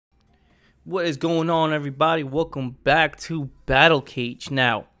What is going on, everybody? Welcome back to Battle Cage.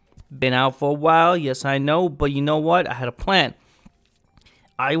 Now, been out for a while, yes, I know, but you know what? I had a plan.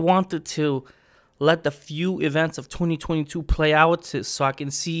 I wanted to let the few events of 2022 play out so I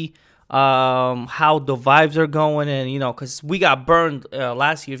can see how the vibes are going, and because we got burned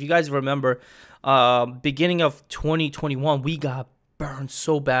last year. If you guys remember, beginning of 2021, we got burned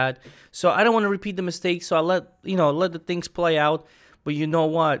so bad. So I don't want to repeat the mistakes. So I let the things play out. But you know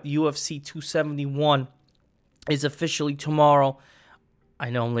what? UFC 271 is officially tomorrow.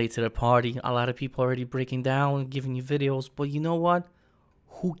 I know I'm late to the party. A lot of people are already breaking down and giving you videos. But you know what?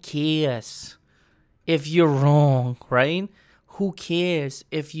 Who cares if you're wrong, right? Who cares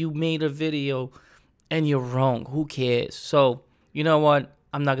if you made a video and you're wrong? Who cares? So, you know what?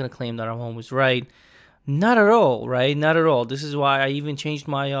 I'm not going to claim that I'm always right. Not at all, right? Not at all. This is why I even changed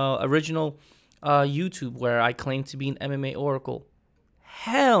my original YouTube where I claim to be an MMA oracle.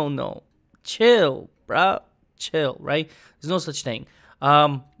 Hell no. Chill, bro. Chill, right? There's no such thing.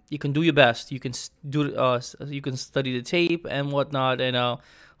 You can do your best. You can you can study the tape and whatnot, and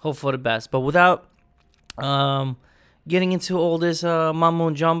hope for the best. But without getting into all this mambo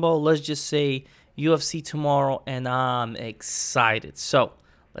and jumbo, let's just say UFC tomorrow, and I'm excited. So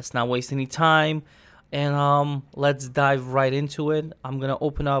let's not waste any time, and let's dive right into it. I'm gonna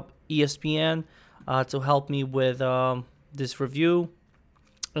open up ESPN to help me with this review.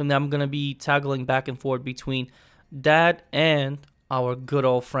 And I'm going to be toggling back and forth between that and our good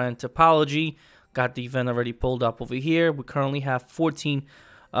old friend Topology. Got the event already pulled up over here. We currently have 14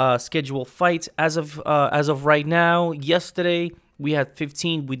 scheduled fights as of right now. Yesterday, we had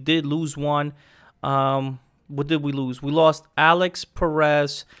 15. We did lose one. What did we lose? We lost Alex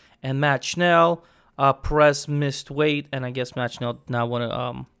Perez and Matt Schnell. Perez missed weight, and I guess Matt Schnell did not want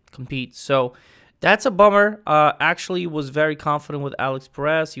to compete. So that's a bummer. Actually was very confident with Alex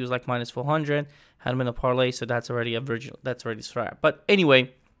Perez. He was like minus 400. Had him in a parlay, so that's already scrap. But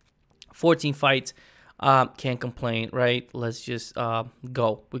anyway, 14 fights. Can't complain, right? Let's just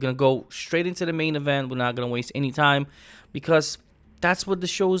go. We're going to go straight into the main event. We're not going to waste any time because that's what the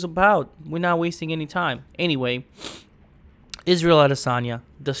show is about. We're not wasting any time. Anyway, Israel Adesanya,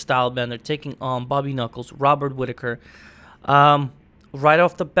 the style bender, taking on Bobby Knuckles, Robert Whittaker. Right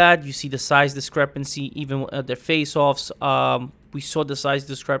off the bat, you see the size discrepancy, even at their face-offs. We saw the size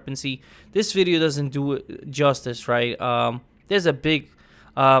discrepancy. This video doesn't do it justice, right? There's a big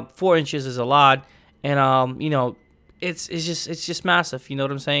 4 inches is a lot, and it's just massive. You know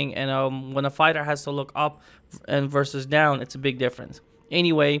what I'm saying? And when a fighter has to look up and versus down, it's a big difference.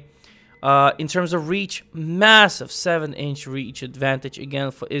 Anyway, in terms of reach, massive 7-inch reach advantage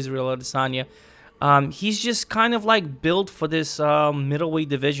again for Israel Adesanya. He's just kind of like built for this middleweight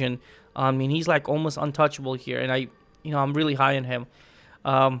division. I mean, he's like almost untouchable here, and I'm really high on him.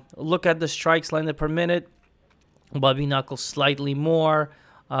 Look at the strikes landed per minute. Bobby Knuckles slightly more.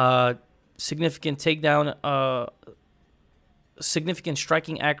 Significant takedown, significant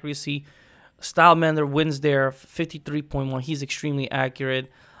striking accuracy. Stylebender wins there, 53.1. He's extremely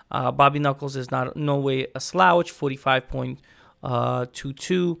accurate. Bobby Knuckles is no way a slouch,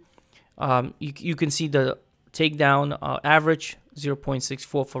 45.22. You can see the takedown average,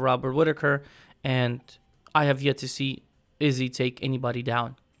 0.64 for Robert Whittaker, and I have yet to see Izzy take anybody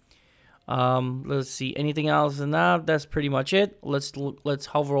down. Let's see, anything else than that? That's pretty much it. Let's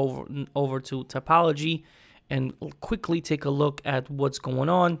hover over to Topology and quickly take a look at what's going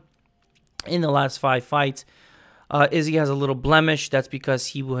on in the last 5 fights. Izzy has a little blemish. That's because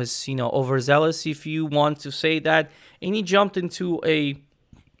he was, overzealous, if you want to say that, and he jumped into a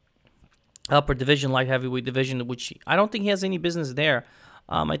upper division, light heavyweight division, which I don't think he has any business there.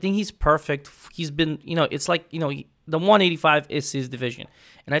 I think he's perfect. He's been, it's like, the 185 is his division,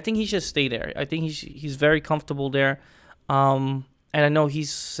 and I think he should stay there. I think he's very comfortable there. And I know he's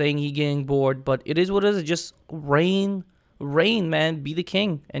saying he's getting bored, but it is what it is. Just reign, man. Be the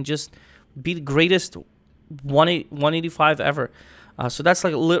king, and just be the greatest 185 ever. So that's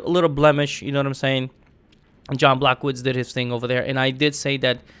like a little blemish, you know what I'm saying? John Blackwoods did his thing over there, and I did say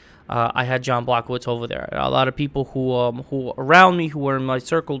that I had John Blackwoods over there. A lot of people who around me, who were in my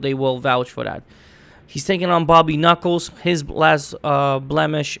circle, they will vouch for that. He's taking on Bobby Knuckles. His last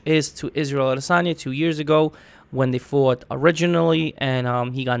blemish is to Israel Adesanya 2 years ago when they fought originally,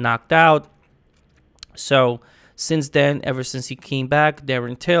 and he got knocked out. So since then, ever since he came back,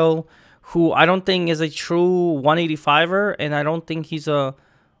 Darren Till, who I don't think is a true 185er, and I don't think he's a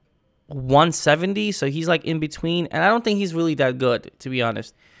 170, so he's like in between, and I don't think he's really that good, to be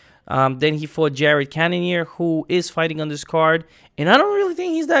honest. Then he fought Jared Cannonier, who is fighting on this card, and I don't really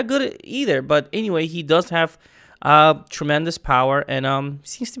think he's that good either. But anyway, he does have Tremendous power, and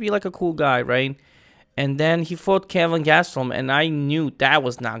seems to be like a cool guy, right? And then he fought Kevin Gastelum, and I knew that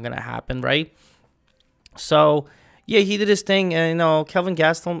was not gonna happen, right? So yeah, he did his thing, and Kevin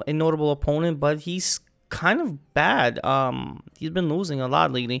Gastelum, a notable opponent, but he's kind of bad. He's been losing a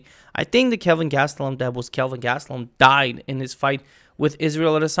lot lately. I think the Kevin Gastelum died in his fight with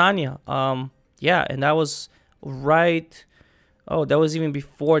Israel Adesanya. Yeah, and that was right. Oh, that was even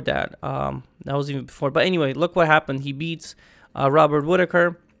before that. That was even before. But anyway, look what happened. He beats Robert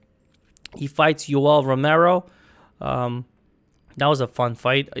Whittaker. He fights Yoel Romero. That was a fun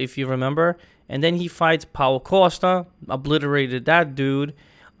fight, if you remember. And then he fights Paulo Costa, obliterated that dude.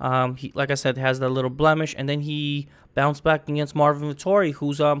 He, like I said, has that little blemish, and then he bounced back against Marvin Vettori,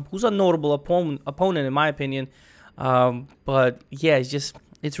 who's a notable opponent in my opinion. But yeah,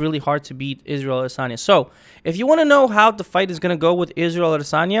 it's really hard to beat Israel Adesanya. So if you want to know how the fight is gonna go with Israel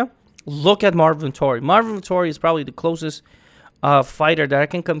Adesanya, look at Marvin Vettori. Marvin Vettori is probably the closest fighter that I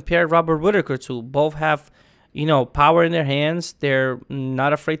can compare Robert Whittaker to. Both have power in their hands. They're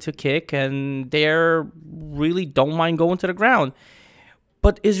not afraid to kick, and they're really don't mind going to the ground.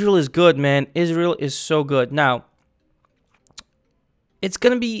 But Israel is good, man. Israel is so good. Now, it's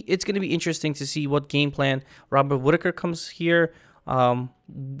gonna be interesting to see what game plan Robert Whittaker comes here.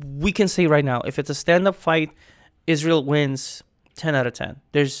 We can say right now, if it's a stand-up fight, Israel wins 10 out of 10.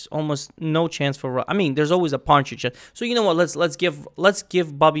 There's almost no chance for. I mean, there's always a punch chance. So you know what? Let's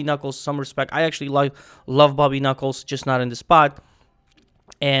give Bobby Knuckles some respect. I actually love Bobby Knuckles, just not in the spot.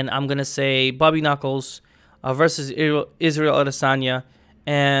 And I'm gonna say Bobby Knuckles versus Israel Adesanya,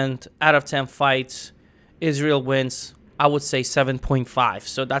 and out of 10 fights, Israel wins. I would say 7.5.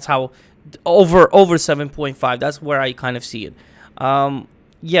 So that's how over 7.5. That's where I kind of see it.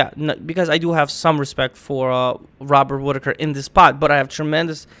 Yeah, because I do have some respect for Robert Whittaker in this spot, but I have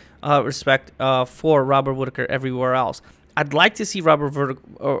tremendous respect for Robert Whittaker everywhere else. I'd like to see Robert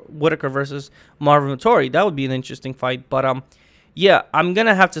Whittaker versus Marvin Vettori. That would be an interesting fight. But yeah, I'm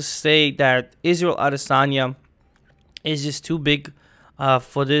gonna have to say that Israel Adesanya is just too big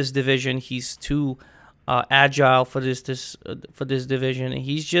for this division. He's too agile for this division. And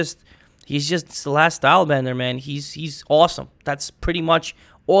he's just the last style bender, man. He's awesome. That's pretty much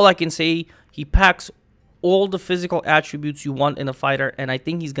all I can say. He packs all the physical attributes you want in a fighter, and I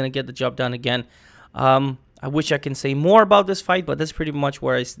think he's gonna get the job done again. I wish I can say more about this fight, but that's pretty much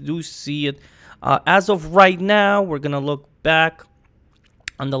where I do see it. As of right now, we're gonna look back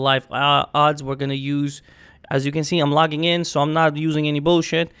on the live odds. We're gonna use, as you can see, I'm logging in, so I'm not using any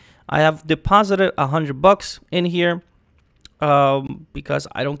bullshit. I have deposited $100 in here. Because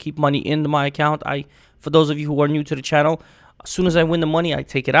I don't keep money in my account. For those of you who are new to the channel, as soon as I win the money, I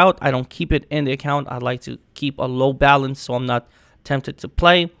take it out. I don't keep it in the account. I like to keep a low balance so I'm not tempted to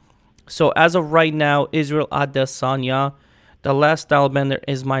play. So as of right now, Israel Adesanya, the last style bender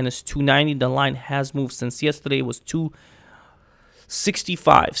is -290. The line has moved since yesterday. It was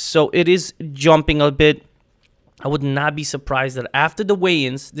 265. So it is jumping a bit. I would not be surprised that after the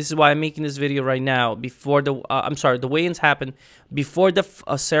weigh-ins, this is why I'm making this video right now, before the, the weigh-ins happen, before the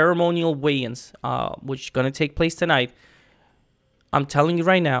ceremonial weigh-ins, which is going to take place tonight. I'm telling you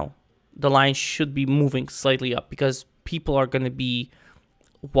right now, the line should be moving slightly up because people are going to be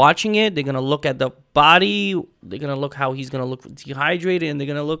watching it. They're going to look at the body. They're going to look how he's going to look dehydrated, and they're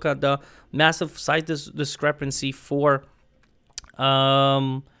going to look at the massive size discrepancy for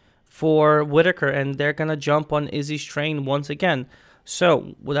Whittaker, and they're gonna jump on Izzy's train once again.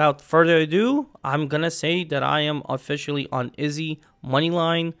 So without further ado, I'm gonna say that I am officially on Izzy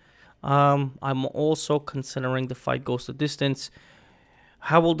moneyline. I'm also considering the fight goes the distance.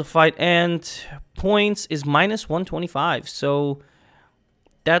 How will the fight end? Points is -125, so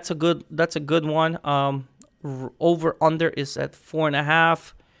that's a good one. Over under is at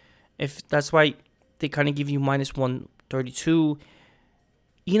 4.5. If that's why they kind of give you -132.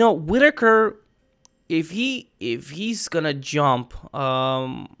 Whittaker, if he's gonna jump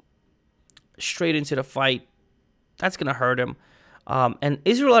straight into the fight, that's gonna hurt him. And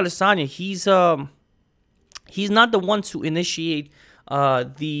Israel Adesanya, he's not the one to initiate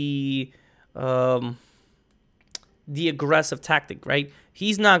the aggressive tactic, right?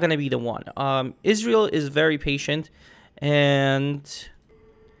 He's not gonna be the one. Israel is very patient, and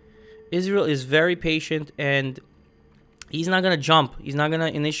he's not going to jump. He's not going to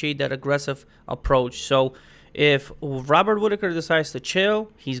initiate that aggressive approach. So if Robert Whittaker decides to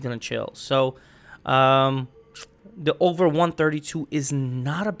chill, he's going to chill. So the over 132 is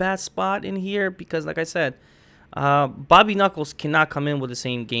not a bad spot in here because, like I said, Bobby Knuckles cannot come in with the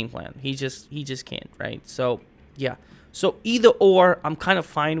same game plan. He just can't, right? So, yeah. So either or, I'm kind of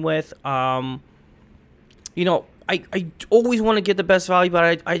fine with. I always want to get the best value,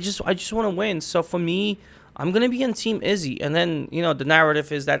 but I just want to win. So for me, I'm gonna be on Team Izzy. And then, you know, the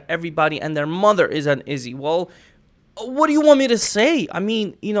narrative is that everybody and their mother is on Izzy. Well, what do you want me to say? I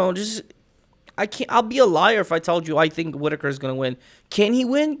mean, you know, just I can't. I'll be a liar if I told you I think Whittaker is gonna win. Can he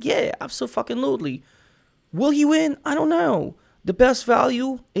win? Yeah, absolutely. Will he win? I don't know. The best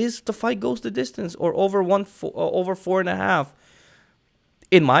value is the fight goes the distance or over over 4.5,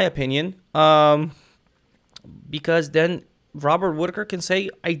 in my opinion. Because then Robert Whittaker can say,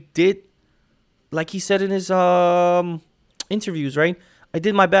 I did, like he said in his interviews, right? I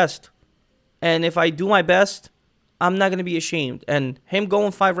did my best. And if I do my best, I'm not going to be ashamed. And him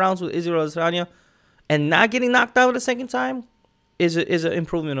going 5 rounds with Israel Adesanya and not getting knocked out the second time is an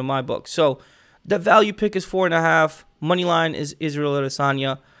improvement in my book. So the value pick is 4.5. Money line is Israel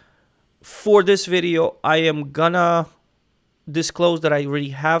Adesanya. For this video, I am going to disclose that I already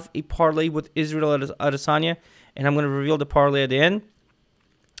have a parlay with Israel Adesanya, and I'm going to reveal the parlay at the end.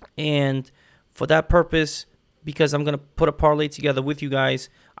 And for that purpose, because I'm going to put a parlay together with you guys,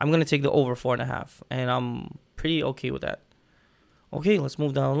 I'm going to take the over 4.5, and I'm pretty okay with that. Okay, let's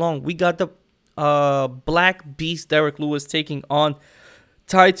move down along. We got the Black Beast Derek Lewis taking on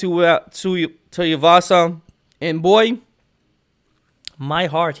Tai Tuivasa, and boy, my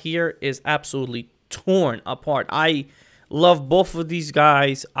heart here is absolutely torn apart. I love both of these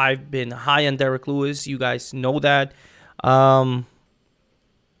guys. I've been high on Derek Lewis. You guys know that.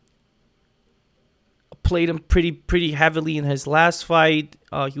 Played him pretty heavily in his last fight.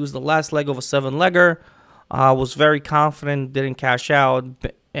 He was the last leg of a 7-legger. Was very confident, didn't cash out,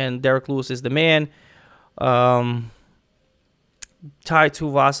 and Derek Lewis is the man. Tai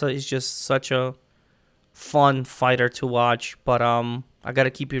Tuivasa is just such a fun fighter to watch, but I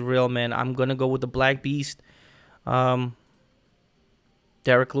gotta keep it real, man. I'm gonna go with the Black Beast,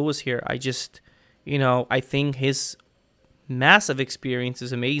 Derek Lewis here. I just, you know, I think his massive experience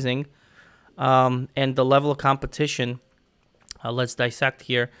is amazing, and the level of competition. Let's dissect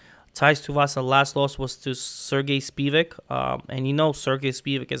here. Tai Tuivasa last loss was to Sergey Spivak, and you know Sergey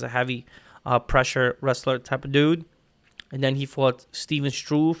Spivak is a heavy pressure wrestler type of dude. And then he fought Steven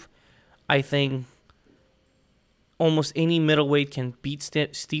Struve. I think almost any middleweight can beat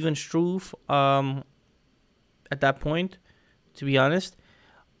Steven Struve at that point, to be honest.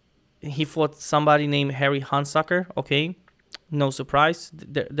 He fought somebody named Harry Hunsucker. Okay, no surprise.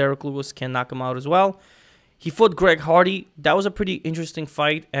 Derek Lewis can knock him out as well. He fought Greg Hardy. That was a pretty interesting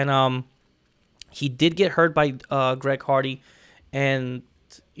fight, and he did get hurt by Greg Hardy, and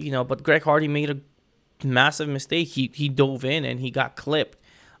you know, but Greg Hardy made a massive mistake. He dove in and he got clipped.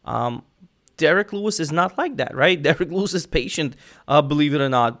 Derek Lewis is not like that, right? Derek Lewis is patient, believe it or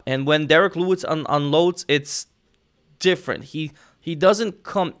not. And when Derek Lewis unloads, it's different. He doesn't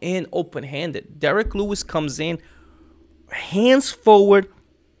come in open-handed. Derek Lewis comes in hands forward,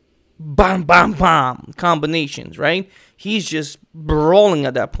 bam, bam, bam, combinations, right? He's just brawling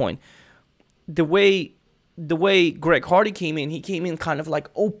at that point. The way Greg Hardy came in, he came in kind of like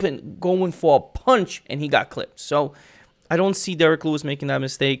open, going for a punch, and he got clipped. So I don't see Derek Lewis making that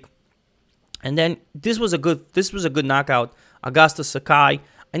mistake. And then this was a good knockout. Augusto Sakai.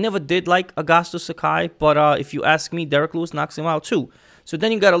 I never did like Augusto Sakai, but if you ask me, Derek Lewis knocks him out too. So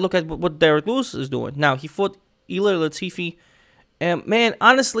then you got to look at what Derek Lewis is doing. Now, he fought Ilir Latifi. And man,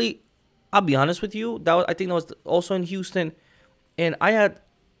 honestly, I'll be honest with you. I think that was also in Houston. And I had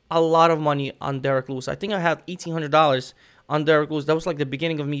a lot of money on Derek Lewis. I think I had $1,800 on Derek Lewis. That was like the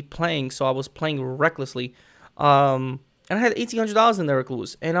beginning of me playing, so I was playing recklessly. And I had $1,800 in Derek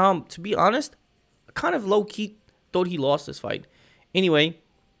Lewis. And to be honest, I kind of low-key thought he lost this fight. Anyway,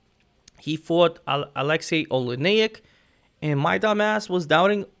 he fought Alexei Oleinik, and my dumbass was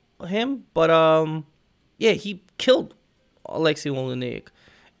doubting him. But, yeah, he killed Alexei Oleinik.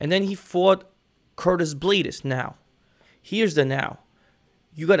 And then he fought Curtis Blaydes. Now, here's the now.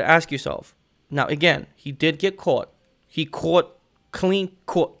 You got to ask yourself. Now, again, he did get caught. He caught clean,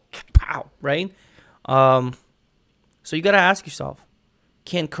 pow, right? So you got to ask yourself,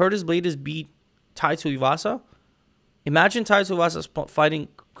 can Curtis Blaydes beat Tai Tuivasa? Imagine Tai Tuivasa fighting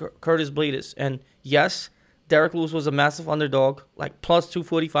Curtis Blaydes. And yes, Derek Lewis was a massive underdog, like plus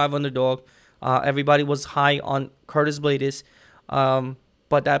 245 underdog. Everybody was high on Curtis Blaydes.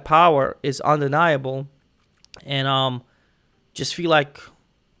 But that power is undeniable. And just feel like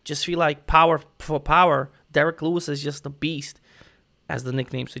power for power, Derek Lewis is just a beast, as the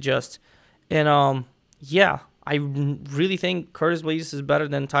nickname suggests. And yeah, I really think Curtis Blaydes is better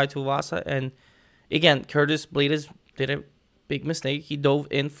than Tai Tuivasa. And again, Curtis Blaydes did a big mistake. He dove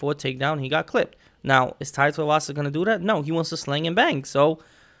in for a takedown. He got clipped. Now, is Tai Tuivasa going to do that? No, he wants to slang and bang. So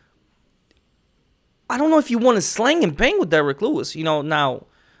I don't know if you want to slang and bang with Derek Lewis. You know, now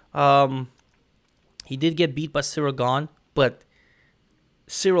he did get beat by Cyril Gane, but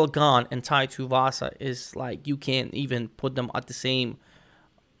Cyril Gane and Tai Tuivasa is like, you can't even put them at in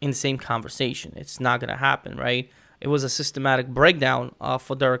the same conversation. It's not gonna happen, right? It was a systematic breakdown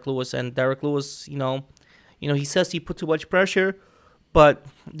for Derek Lewis, and Derek Lewis, he says he put too much pressure, but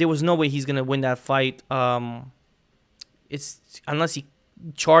there was no way he's gonna win that fight. It's unless he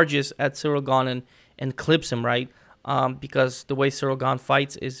charges at Cyril Gane and clips him, right? Because the way Cyril Gane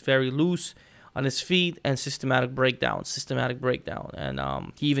fights is very loose on his feet and systematic breakdown. And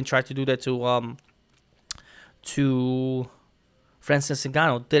he even tried to do that to Francis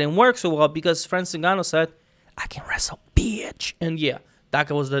Ngannou. Didn't work so well because Francis Ngannou said, "I can wrestle, bitch." And yeah, that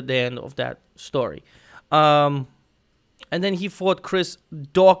was the end of that story. And then he fought Chris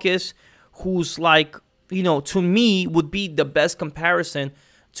Daukaus, who's like, to me would be the best comparison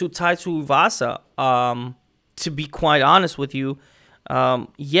to Tai Tuivasa. To be quite honest with you,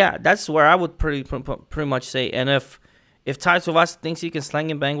 yeah, that's where I would pretty much say. And if Tai Tuivasa thinks he can slang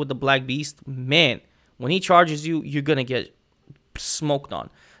and bang with the Black Beast, man, when he charges you, you're gonna get smoked on.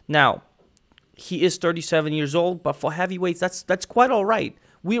 Now, he is 37 years old, but for heavyweights, that's quite all right.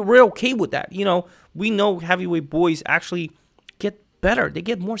 We're okay with that. We know heavyweight boys actually get better. They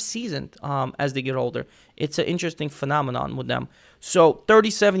get more seasoned as they get older. It's an interesting phenomenon with them. So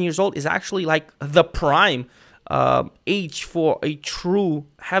 37 years old is actually like the prime age for a true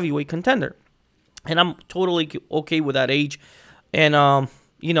heavyweight contender. And I'm totally okay with that age. And,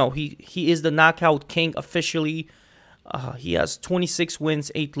 he is the knockout king officially. He has 26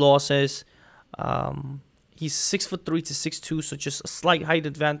 wins, 8 losses. He's 6'3" to 6'2", so just a slight height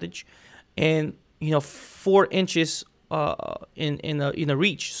advantage. And, 4 inches in a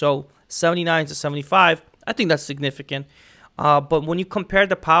reach. So 79 to 75, I think that's significant. But when you compare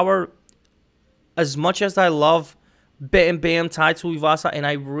the power, as much as I love Bam Bam Tai Tuivasa, and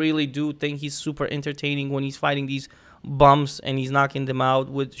I really do think he's super entertaining when he's fighting these bums and he's knocking them out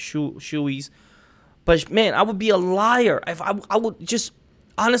with shoeies. But man, I would be a liar if I would just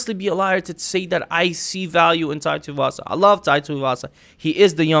honestly be a liar to say that I see value in Tai Tuivasa. I love Tai Tuivasa. He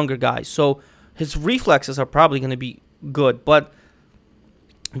is the younger guy, so his reflexes are probably going to be good. But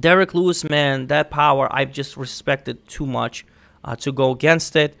Derek Lewis, man, that power, I've just respected too much to go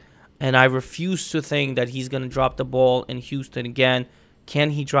against it. And I refuse to think that he's going to drop the ball in Houston again.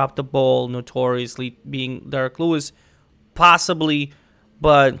 Can he drop the ball, notoriously being Derek Lewis? Possibly.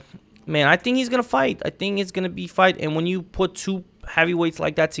 But, man, I think he's going to fight. I think it's going to be fight. And when you put two heavyweights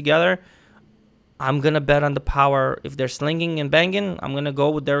like that together, I'm going to bet on the power. If they're slinging and banging, I'm going to go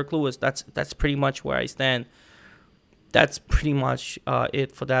with Derek Lewis. That's pretty much where I stand. That's pretty much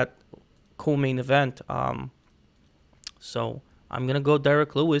it for that co-main event. So I'm going to go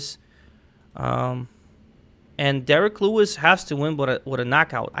Derek Lewis. And Derek Lewis has to win with a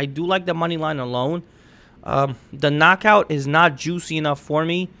knockout. I do like the money line alone. The knockout is not juicy enough for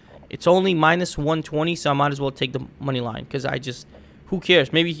me. It's only minus 120, so I might as well take the money line because who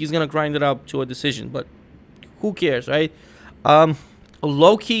cares? Maybe he's going to grind it up to a decision, but who cares, right?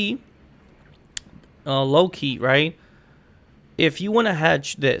 Low key, right? If you want to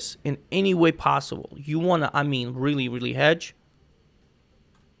hedge this in any way possible, you want to, really, really hedge.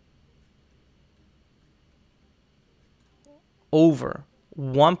 Over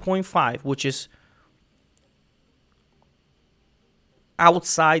 1.5, which is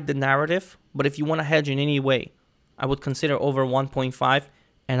outside the narrative. But if you want to hedge in any way, I would consider over 1.5.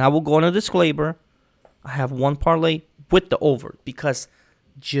 And I will go on a disclaimer. I have one parlay with the over because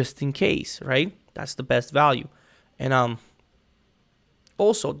just in case, right? That's the best value. And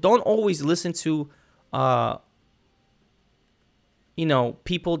also, don't always listen to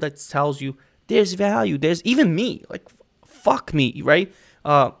people that tells you there's value. There's even me, like, fuck me, right?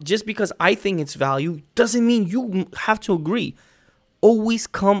 Just because I think it's value doesn't mean you have to agree. Always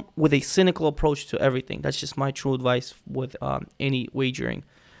come with a cynical approach to everything. That's just my true advice with any wagering.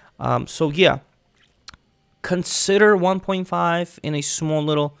 So yeah, consider 1.5 in a small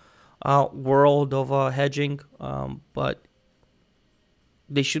little world of hedging, but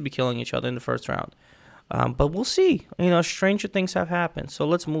they should be killing each other in the first round. But we'll see. Stranger things have happened. So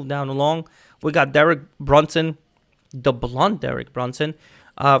let's move down along. We got Derek Brunson, the blunt Derek Brunson,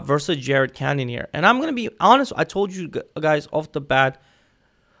 versus Jared Cannonier. And I'm going to be honest. I told you guys off the bat,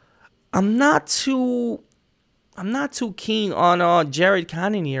 I'm not too keen on Jared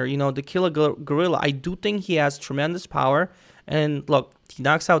Cannonier, the killer gorilla. I do think he has tremendous power. And look, he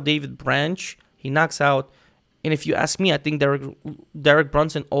knocks out David Branch. He knocks out, and if you ask me, I think Derek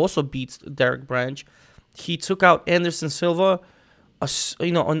Brunson also beats Derek Branch. He took out Anderson Silva,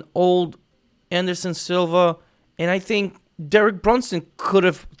 an old Anderson Silva, and I think Derek Brunson could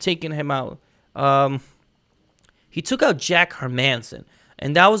have taken him out. He took out Jack Hermanson,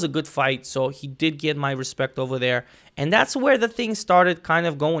 and that was a good fight, so he did get my respect over there. And that's where the thing started kind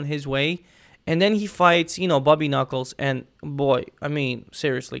of going his way. And then he fights, Bobby Knuckles, and boy, I mean,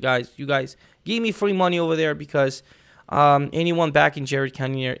 seriously, guys, you guys gave me free money over there because anyone backing Jared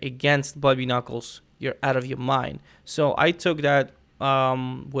Cannonier against Bobby Knuckles, you're out of your mind. So I took that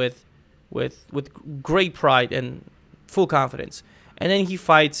with great pride and full confidence. And then he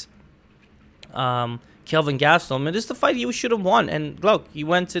fights Kelvin Gastelum, and this is the fight he should have won. And look, he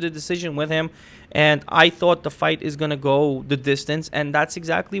went to the decision with him, and I thought the fight is gonna go the distance, and that's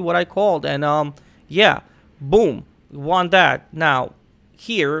exactly what I called. And yeah, boom, won that. Now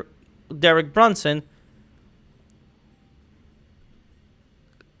here, Derek Brunson,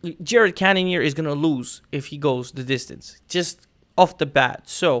 Jared Cannonier is gonna lose if he goes the distance, just off the bat.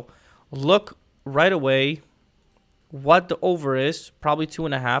 So look right away what the over is, probably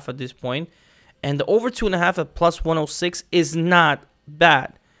 2.5 at this point. And the over 2.5 at plus 106 is not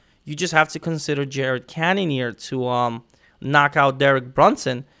bad. You just have to consider Jared Cannonier to knock out Derek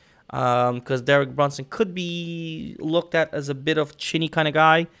Brunson, because Derek Brunson could be looked at as a bit of chinny kind of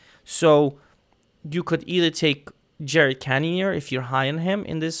guy. So you could either take Jared Cannonier if you're high on him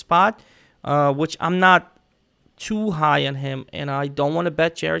in this spot, which I'm not too high on him, and I don't want to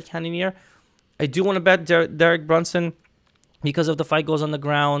bet Jared Cannonier. I do want to bet Derek Brunson because if the fight goes on the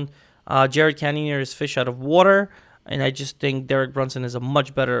ground. Jared Cannonier is fish out of water, and I just think Derek Brunson is a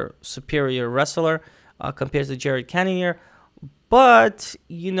much better, superior wrestler compared to Jared Cannonier. But,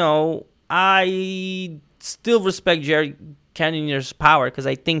 I still respect Jared Cannonier's power because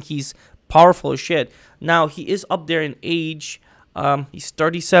I think he's powerful as shit. Now, he is up there in age. He's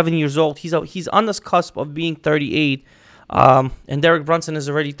 37 years old. He's on the cusp of being 38, and Derek Brunson is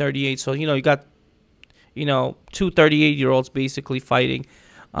already 38. So, you got, two 38-year-olds basically fighting.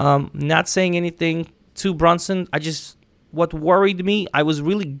 Not saying anything to Brunson. What worried me, I was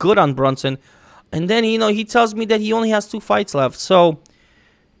really good on Brunson. And then, he tells me that he only has 2 fights left. So,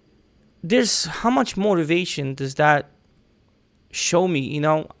 how much motivation does that show me,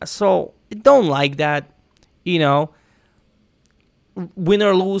 So, I don't like that, Win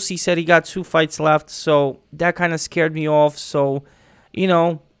or lose, he said he got 2 fights left. So, that kind of scared me off. So,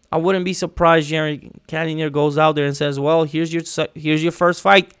 I wouldn't be surprised Jared Cannonier goes out there and says, well, here's your first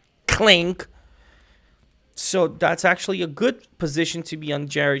fight. Clink. So that's actually a good position to be on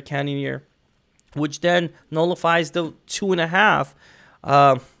Jared Cannonier, which then nullifies the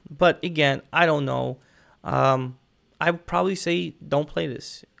 2.5. But again, I don't know. I would probably say don't play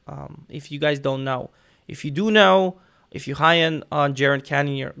this if you guys don't know. If you do know, if you're high on Jared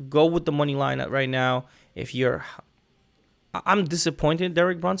Cannonier, go with the money line right now. I'm disappointed,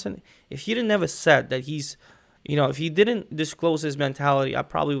 Derek Brunson. If he never said that he's, if he didn't disclose his mentality, I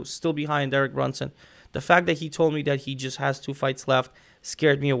probably would still be high on Derek Brunson. The fact that he told me that he just has 2 fights left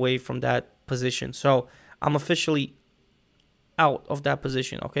scared me away from that position. So I'm officially out of that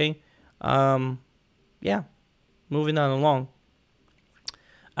position, okay? Yeah, moving on along.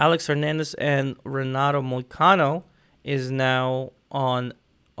 Alex Hernandez and Renato Moicano is now on,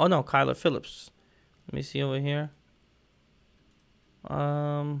 Kyler Phillips. Let me see over here.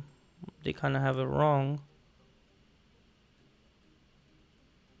 They kind of have it wrong.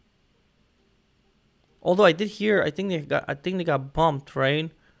 Although I did hear, I think they got bumped, right?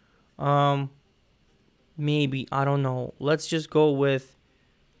 Maybe, I don't know. Let's go with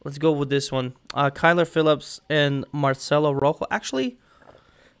this one. Kyler Phillips and Marcelo Rojo. Actually,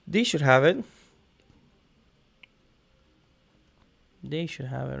 they should have it. They should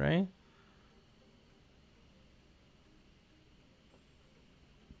have it, right?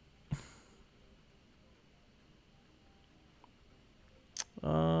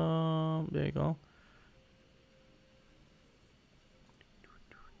 There you go.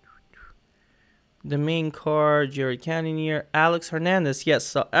 The main card, Jared Cannonier, Alex Hernandez. Yes,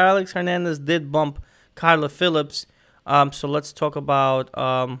 so Alex Hernandez did bump Kyler Phillips. So let's talk about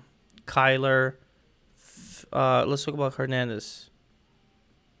Kyler. Let's talk about Hernandez.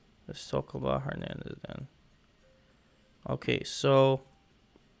 Let's talk about Hernandez then. Okay, so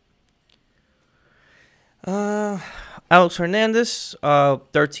Alex Hernandez,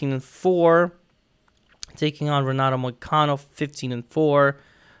 13-4, taking on Renato Moicano, 15-4.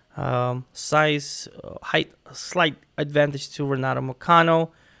 Size, height, slight advantage to Renato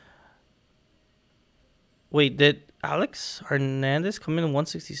Moicano. Wait, did Alex Hernandez come in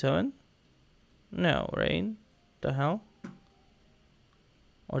 167? No, right? The hell?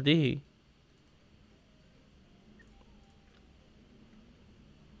 Or did he?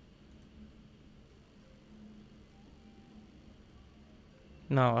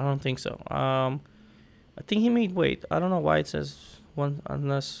 No, I don't think so. I think he made weight. I don't know why it says one,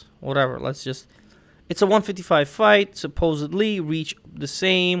 unless whatever. Let's just. It's a 155 fight. Supposedly, reach the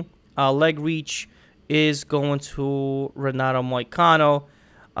same. Leg reach is going to Renato Moicano.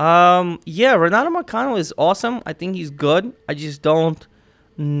 Yeah, Renato Moicano is awesome. I think he's good. I just don't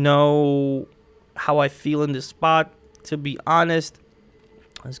know how I feel in this spot, to be honest.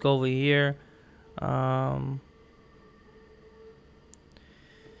 Let's go over here.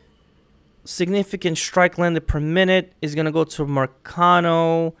 Significant strike landed per minute is going to go to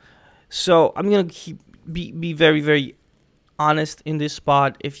Moicano. So I'm going to be very, very honest in this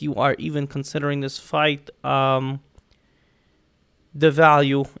spot. If you are even considering this fight, the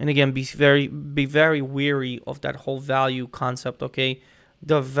value, and again, be very wary of that whole value concept, okay?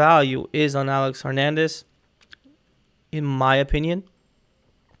 The value is on Alex Hernandez, in my opinion,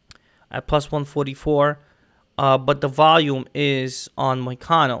 at plus 144. But the volume is on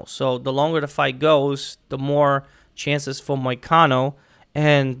Moicano. So the longer the fight goes, the more chances for Moicano.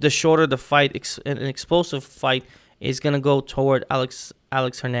 And the shorter the fight, an explosive fight, is going to go toward Alex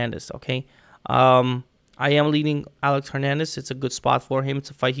Hernandez, okay? I am leading Alex Hernandez. It's a good spot for him. It's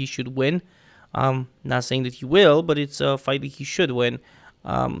a fight he should win. Not saying that he will, but it's a fight that he should win.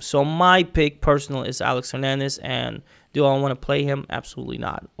 So my pick, personal, is Alex Hernandez. And do I want to play him? Absolutely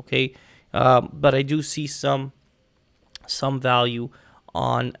not, okay? But I do see some value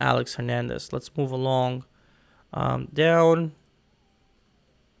on Alex Hernandez. Let's move along down.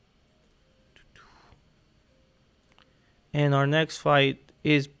 And our next fight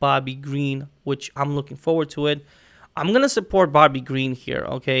is Bobby Green, which I'm looking forward to it. I'm going to support Bobby Green here,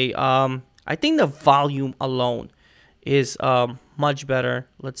 okay? I think the volume alone is much better.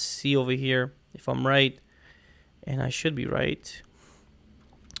 Let's see over here if I'm right. And I should be right.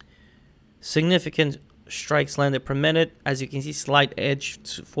 Significant strikes landed per minute. As you can see, slight edge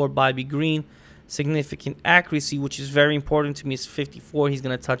for Bobby Green. Significant accuracy, which is very important to me, is 54. He's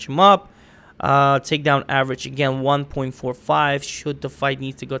going to touch him up. Takedown average, again, 1.45. Should the fight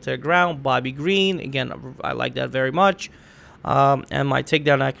need to go to the ground, Bobby Green, again, I like that very much. And my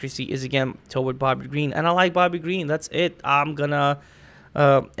takedown accuracy is, again, toward Bobby Green. And I like Bobby Green. That's it. I'm going to,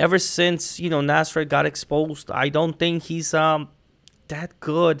 ever since, you know, Nasrat got exposed, I don't think he's that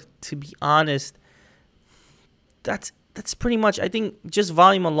good, to be honest. That's pretty much, I think, just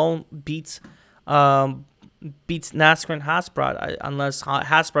volume alone beats Nasrat and Hasbro, unless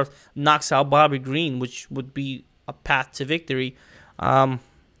Hasbro knocks out Bobby Green, which would be a path to victory.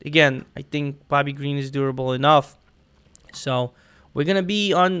 Again, I think Bobby Green is durable enough. So we're going to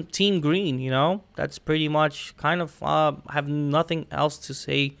be on Team Green, you know. That's pretty much kind of, have nothing else to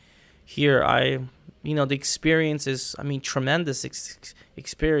say here. You know, the experience is, I mean, tremendous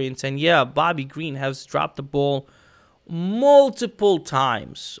experience. And yeah, Bobby Green has dropped the ball multiple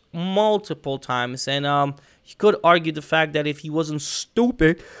times. And you could argue the fact that if he wasn't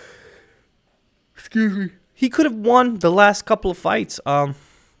stupid, excuse me, he could have won the last couple of fights. The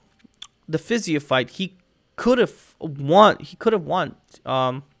Fiziev fight, he could have won. He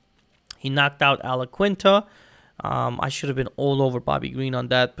knocked out Alaquinta. I should have been all over Bobby Green on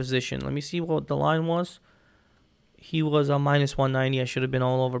that position. Let me see what the line was. He was on minus 190. I should have been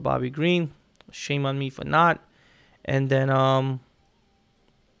all over Bobby Green. Shame on me for not. And then,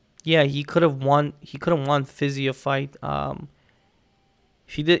 yeah, he could have won. He could have won Fiziev fight.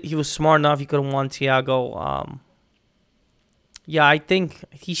 He was smart enough. He could have won Thiago. Yeah, I think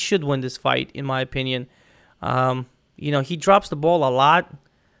he should win this fight, in my opinion. You know, he drops the ball a lot.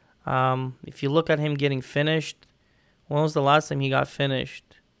 If you look at him getting finished, when was the last time he got finished?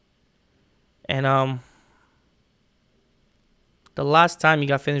 And the last time he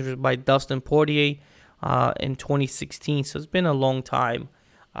got finished was by Dustin Poirier in 2016. So it's been a long time.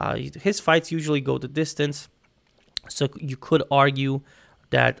 His fights usually go the distance. So you could argue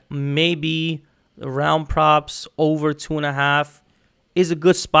that maybe the round props over 2.5 is a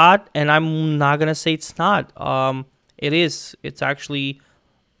good spot. And I'm not going to say it's not. It is. It's actually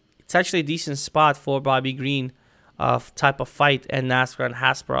a decent spot for Bobby Green type of fight and Nasrat and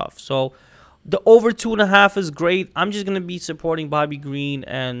Hasparov. So the over 2.5 is great. I'm just going to be supporting Bobby Green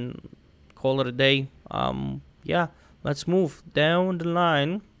and call it a day. Yeah, let's move down the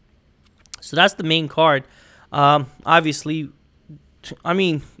line. So that's the main card. Obviously, I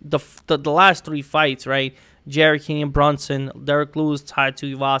mean, the last 3 fights, right? Jared King and Brunson, Derek Lewis, Tai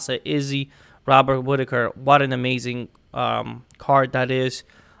Tuivasa, Izzy, Robert Whittaker. What an amazing card that is.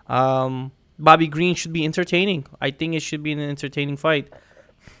 Bobby Green should be entertaining. I think it should be an entertaining fight.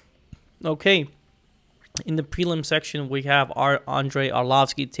 Okay. In the prelim section, we have our Andre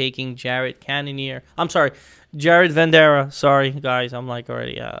Arlovsky taking Jared Cannonier. I'm sorry, Jared Vanderaa. Sorry, guys. I'm like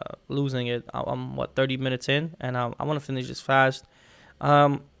already losing it. I'm what, 30 minutes in, and I want to finish this fast.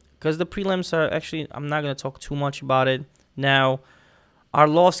 Because the prelims are actually, I'm not going to talk too much about it. Now,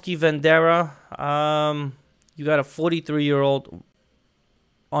 Arlovsky Vanderaa, you got a 43-year-old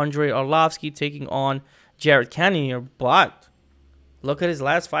Andre Arlovsky taking on Jared Cannonier, but look at his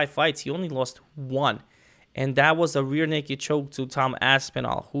last 5 fights. He only lost 1. And that was a rear naked choke to Tom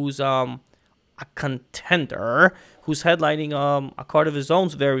Aspinall, who's a contender, who's headlining a card of his own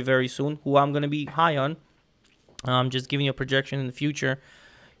very, very soon, who I'm going to be high on. Just giving you a projection in the future.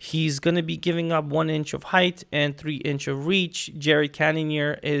 He's going to be giving up 1 inch of height and 3 inch of reach. Jared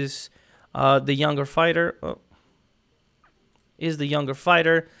Cannonier is the younger fighter.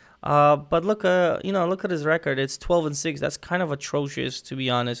 But look, look at his record. It's 12-6. That's kind of atrocious, to be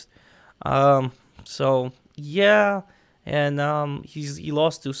honest. So yeah, and he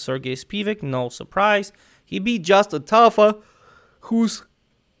lost to Sergey Spivak. No surprise. He beat Justin Tafa, who's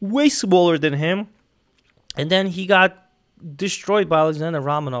way smaller than him, and then he got destroyed by Alexander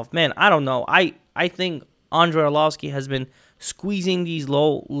Romanov. Man, I don't know. I think Andre Arlovsky has been squeezing these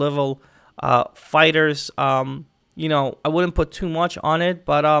low-level fighters. I wouldn't put too much on it,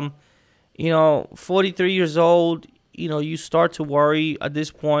 but 43 years old. You start to worry at this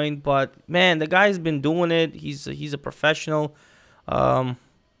point, but man, the guy's been doing it. He's a professional, and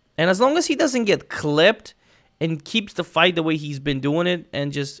as long as he doesn't get clipped and keeps the fight the way he's been doing it,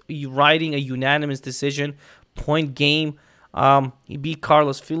 and just riding a unanimous decision, point game. He beat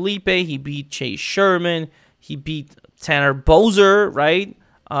Carlos Felipe. He beat Chase Sherman. He beat Tanner Boser, right?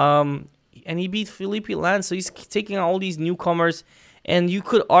 And he beat Felipe Lance. So he's taking all these newcomers. And you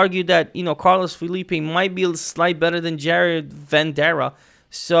could argue that, Carlos Felipe might be a slight better than Jared Vanderaa.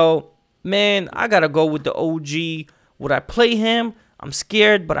 So, man, I got to go with the OG. Would I play him? I'm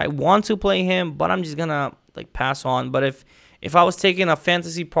scared, but I want to play him. But I'm just going to, pass on. But if I was taking a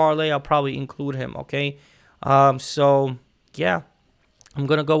fantasy parlay, I'll probably include him, okay? So, yeah. I'm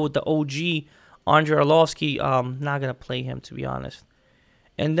going to go with the OG, Andre Arlovsky. Not going to play him, to be honest.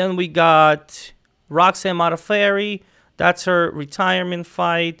 And then we got Roxanne Modafferi. That's her retirement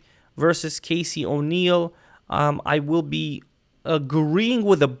fight versus Casey O'Neill. I will be agreeing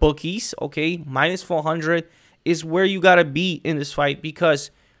with the bookies, okay? Minus 400 is where you got to be in this fight,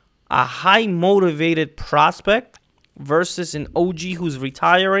 because a high-motivated prospect versus an OG who's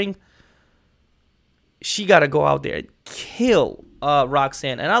retiring, she got to go out there and kill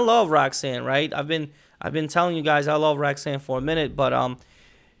Roxanne. And I love Roxanne, right? I've been telling you guys I love Roxanne for a minute, but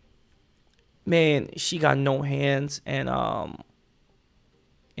man, she got no hands, and I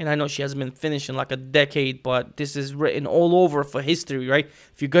know she hasn't been finished in like a decade, but this is written all over for history, right?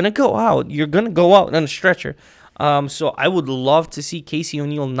 If you're gonna go out, you're gonna go out on a stretcher. So I would love to see Casey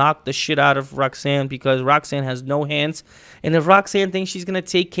O'Neill knock the shit out of Roxanne, because Roxanne has no hands, and if Roxanne thinks she's gonna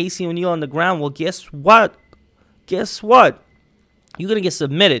take Casey O'Neill on the ground, well, guess what? You're gonna get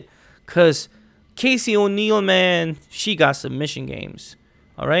submitted, because Casey O'Neill, man, she got submission games.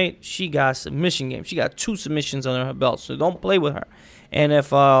 All right, she got submission games. She got 2 submissions under her belt, so don't play with her. And if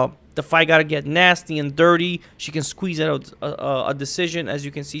the fight got to get nasty and dirty, she can squeeze out a decision. As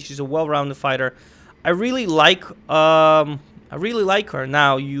you can see, she's a well-rounded fighter. I really like her.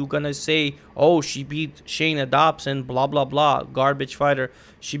 Now you're gonna say, oh, she beat Shayna Dobson, blah blah blah, garbage fighter.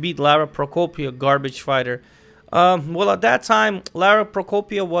 She beat Lara Procopia, garbage fighter. Well, at that time, Lara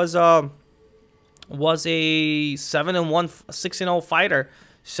Procopia was a 7-1, 6-0 fighter.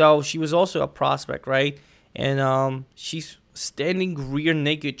 So she was also a prospect, right? And she's standing rear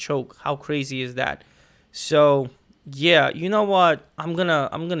naked choke. How crazy is that? So yeah, you know what? I'm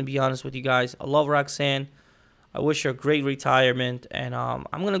gonna be honest with you guys. I love Roxanne. I wish her a great retirement, and I'm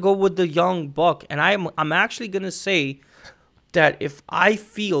gonna go with the young buck. And I'm actually gonna say that if I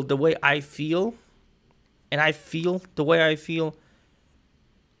feel the way I feel, and I feel the way I feel,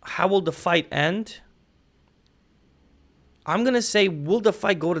 how will the fight end? I'm going to say, will the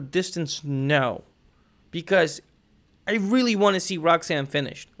fight go to distance? No. Because I really want to see Roxanne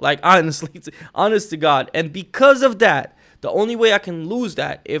finished. Like, honestly, honest to God. And because of that, the only way I can lose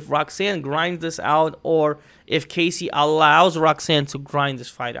that, if Roxanne grinds this out, or if Casey allows Roxanne to grind this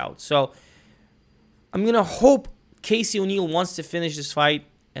fight out. So, I'm going to hope Casey O'Neill wants to finish this fight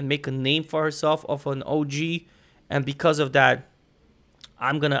and make a name for herself of an OG. And because of that,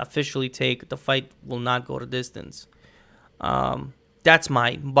 I'm going to officially take the fight will not go to distance. That's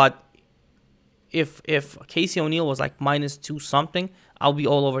mine. But if Casey O'Neill was like -2 something, I'll be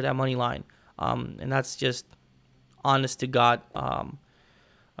all over that money line. And that's just honest to God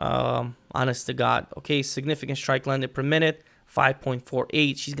Honest to God. Okay, significant strike landed per minute,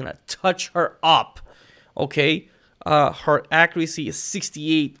 5.48. She's gonna touch her up. Okay, her accuracy is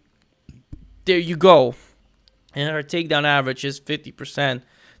 68. There you go. And her takedown average is 50%.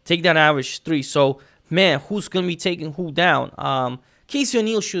 Takedown average is 3. So, man, who's going to be taking who down? Casey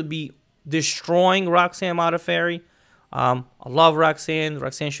O'Neill should be destroying Roxanne Modafferi. I love Roxanne.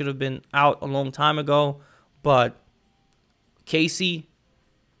 Roxanne should have been out a long time ago. But Casey,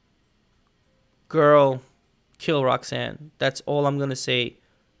 girl, kill Roxanne. That's all I'm going to say.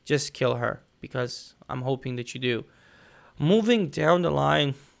 Just kill her, because I'm hoping that you do. Moving down the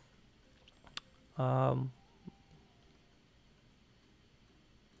line, all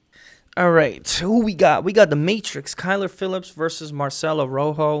right, who we got? We got the Matrix, Kyler Phillips versus Marcelo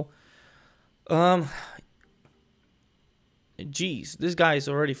Rojo. Geez, this guy is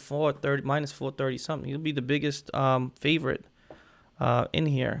already 430, minus 430 something. He'll be the biggest favorite in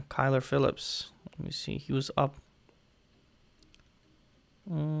here. Kyler Phillips. Let me see. He was up.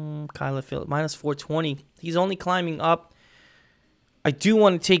 Kyler Phillips, minus 420. He's only climbing up. I do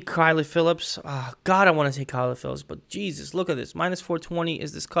want to take Kyler Phillips. God, I want to take Kyler Phillips. But Jesus, look at this. Minus 420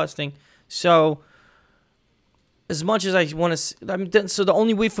 is disgusting. So, as much as I want to... so the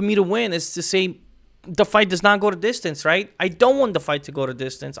only way for me to win is to say the fight does not go to distance, right? I don't want the fight to go to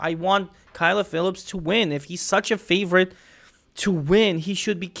distance. I want Kyler Phillips to win. If he's such a favorite to win, he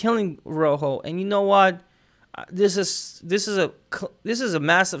should be killing Rojo. And you know what? This is a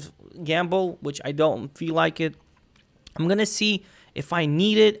massive gamble, which I don't feel like it. I'm gonna see if I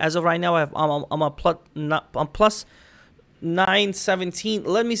need it. As of right now, I'm plus 917.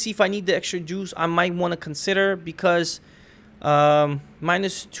 Let me see if I need the extra juice. I might want to consider, because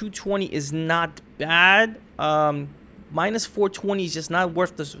minus 220 is not bad. Minus 420 is just not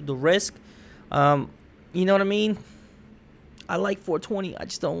worth the risk. You know what I mean? I like 420. I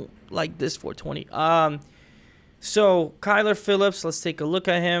just don't like this 420. So Kyler Phillips, let's take a look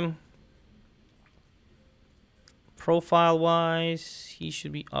at him. Profile-wise, he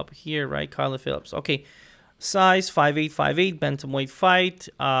should be up here, right? Kyler Phillips. Okay, size 5'8", 5'8", bantamweight fight.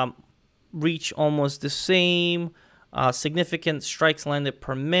 Reach almost the same. Significant strikes landed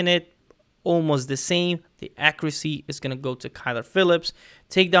per minute, almost the same. The accuracy is going to go to Kyler Phillips.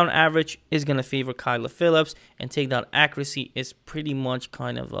 Takedown average is going to favor Kyler Phillips, and takedown accuracy is pretty much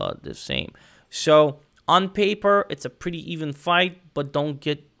kind of the same. So on paper, it's a pretty even fight, but don't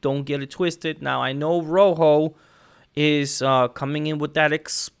get it twisted. Now I know Rojo is coming in with that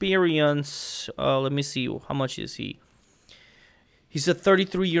experience. Let me see, how much is he? He's a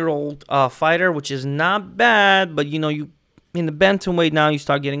 33-year-old fighter, which is not bad, but you know, you in the bantamweight now you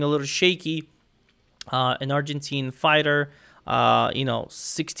start getting a little shaky. An Argentine fighter, you know,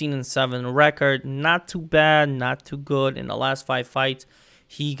 16-7 record, not too bad, not too good. In the last 5 fights,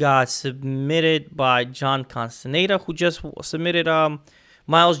 he got submitted by John Castaneda, who just submitted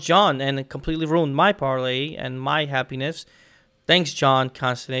Miles John, and it completely ruined my parlay and my happiness. Thanks, John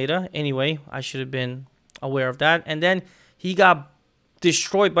Castaneda. Anyway, I should have been aware of that. And then he got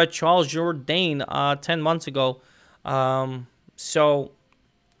destroyed by Charles Jourdain 10 months ago. So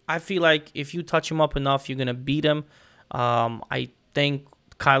I feel like if you touch him up enough, you're going to beat him. I think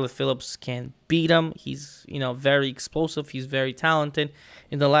Kyler Phillips can beat him. He's, you know, very explosive. He's very talented.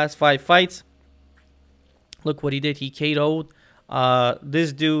 In the last 5 fights, look what he did. He KO'd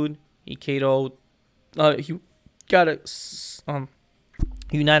this dude. He KO'd. He got a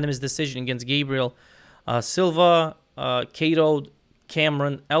unanimous decision against Gabriel Silva. KO'd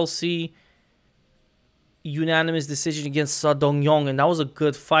Cameron LC. Unanimous decision against Sadong Yong, and that was a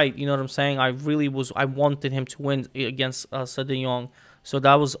good fight. You know what I'm saying? I wanted him to win against Sadong Yong, so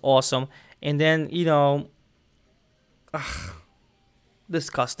that was awesome. And then, you know,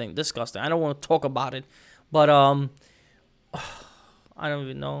 disgusting. I don't want to talk about it, but I don't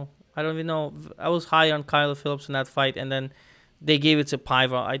even know. I was high on Kyler Phillips in that fight, and then they gave it to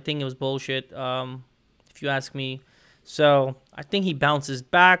Paiva. I think it was bullshit, if you ask me. So I think he bounces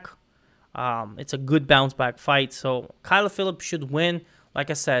back. It's a good bounce back fight. So Kyler Phillips should win. Like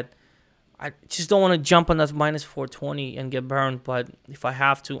I said, I just don't want to jump on that minus 420 and get burned. But if I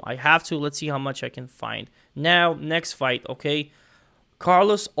have to, I have to. Let's see how much I can find. Now, next fight, okay?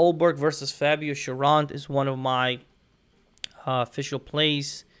 Carlos Ulberg versus Fabio Cherant is one of my official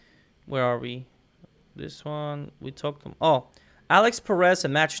plays. Where are we? This one, we talked about. Oh, Alex Perez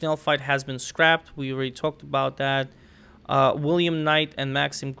and Matt Schnell fight has been scrapped. We already talked about that. William Knight and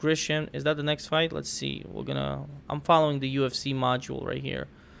Maxim Grishin. Is that the next fight? Let's see. I'm following the UFC module right here.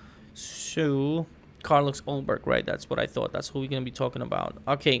 So, Carlos Ulberg, right? That's what I thought. That's who we're gonna be talking about.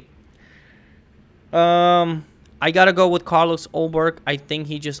 Okay. I gotta go with Carlos Ulberg. I think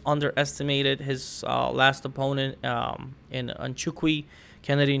he just underestimated his last opponent in Nchukwi,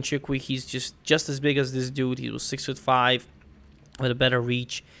 Kennedy Nchukwi. He's just as big as this dude. He was 6'5" with a better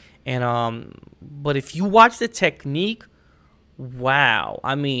reach, and but if you watch the technique, wow!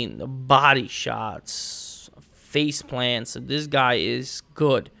 I mean, body shots, face plants. This guy is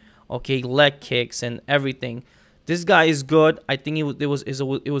good. Okay, leg kicks and everything. This guy is good. I think it was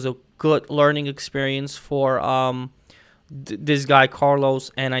a good learning experience for this guy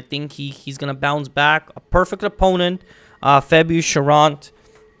Carlos, and I think he's gonna bounce back. A perfect opponent, Fabius Charant,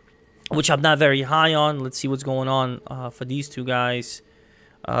 which I'm not very high on. Let's see what's going on for these two guys.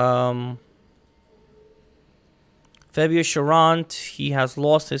 Fabius Charant, he has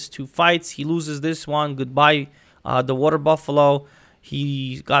lost his 2 fights. He loses this one. Goodbye, the Water Buffalo.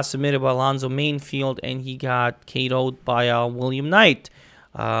 He got submitted by Alonzo Mainfield, and he got KO'd by William Knight.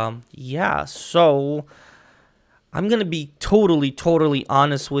 Yeah, so I'm going to be totally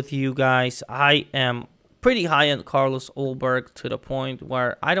honest with you guys. I am pretty high on Carlos Ulberg to the point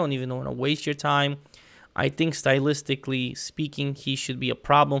where I don't even want to waste your time. I think stylistically speaking, he should be a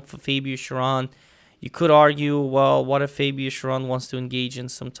problem for Fabius Charant. You could argue, well, what if Fabius Charant wants to engage in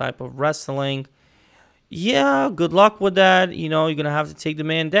some type of wrestling? Yeah, good luck with that. You know, you're going to have to take the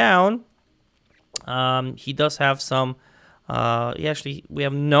man down. He does have some... actually, we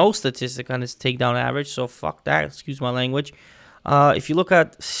have no statistic on his takedown average, so fuck that. Excuse my language. If you look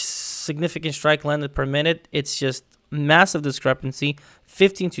at significant strike landed per minute, it's just massive discrepancy,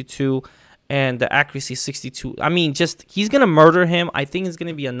 15-2, and the accuracy 62. I mean, just he's going to murder him. I think it's going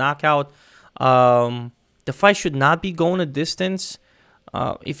to be a knockout. The fight should not be going a distance.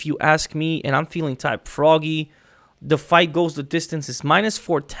 If you ask me, and I'm feeling type froggy, the fight goes the distance is minus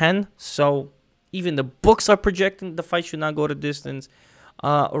 410. So even the books are projecting the fight should not go the distance.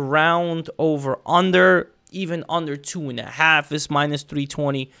 Round over under, even under 2.5 is minus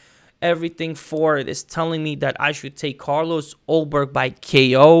 320. Everything for it is telling me that I should take Carlos Ulberg by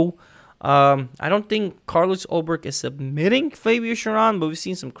KO. I don't think Carlos Ulberg is submitting Fabius Charant, but we've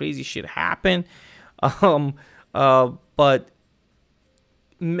seen some crazy shit happen. But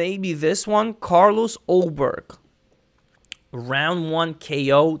maybe this one, Carlos Ulberg, round 1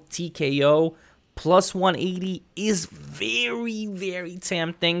 KO, TKO, plus 180 is very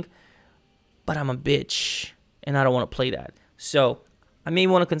tempting, but I'm a bitch, and I don't want to play that. So I may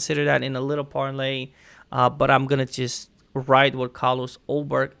want to consider that in a little parlay, but I'm going to just ride with Carlos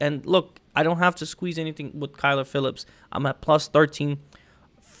Ulberg. And look, I don't have to squeeze anything with Kyler Phillips. I'm at plus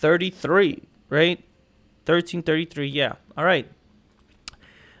 1333, right? 1333, yeah. All right.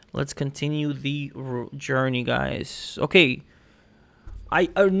 Let's continue the journey, guys. Okay. I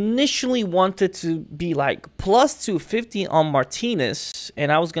initially wanted to be like plus 250 on Martinez,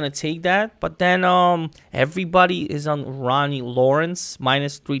 and I was going to take that. But then everybody is on Ronnie Lawrence,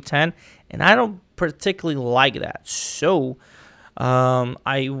 minus 310, and I don't particularly like that. So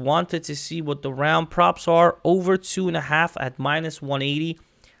I wanted to see what the round props are. Over 2.5 at minus 180.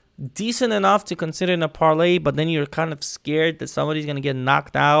 Decent enough to consider in a parlay, but then you're kind of scared that somebody's going to get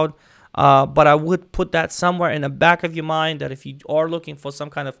knocked out. But I would put that somewhere in the back of your mind that if you are looking for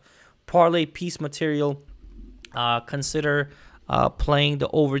some kind of parlay piece material, consider playing the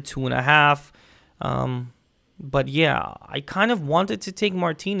over 2.5. But yeah, I kind of wanted to take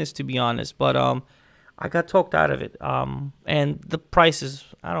Martinez, to be honest, but I got talked out of it. And the price is,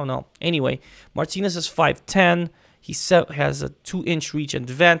 I don't know. Anyway, Martinez is 5'10". He has a 2-inch reach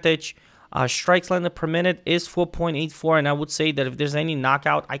advantage. Strikes landed per minute is 4.84, and I would say that if there's any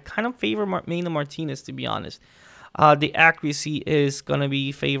knockout, I kind of favor Maynard Martinez, to be honest. The accuracy is going to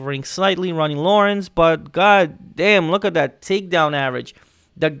be favoring slightly Ronnie Lawrence, but god damn, look at that takedown average.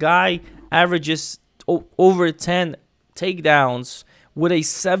 The guy averages over 10 takedowns with a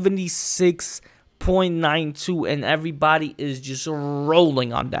 76.92, and everybody is just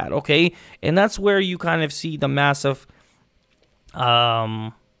rolling on that, okay? And that's where you kind of see the massive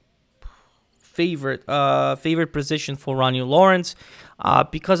favorite position for Ronnie Lawrence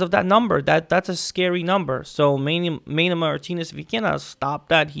because of that number. That's a scary number. So Maynard Martinez, if he cannot stop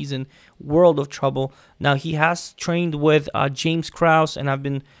that, he's in world of trouble. Now he has trained with James Krause, and I've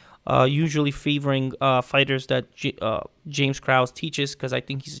been usually favoring fighters that James Krause teaches because I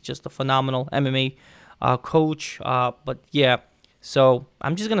think he's just a phenomenal MMA coach. But yeah, so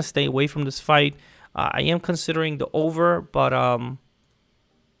I'm just gonna stay away from this fight. I am considering the over, but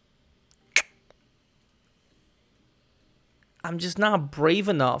I'm just not brave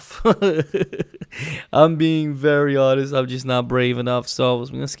enough. I'm being very honest. I'm just not brave enough. So I'm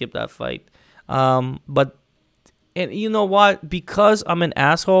going to skip that fight. And you know what? Because I'm an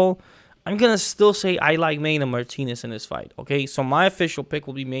asshole, I'm going to still say I like Maina Martinez in this fight, okay? So my official pick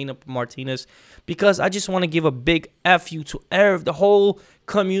will be Maina Martinez because I just want to give a big F you to the whole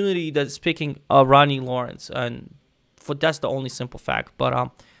community that's picking Ronnie Lawrence. And that's the only simple fact. But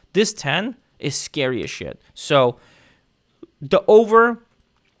this 10 is scary as shit. So the over,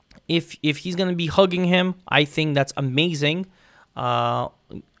 if he's going to be hugging him, I think that's amazing.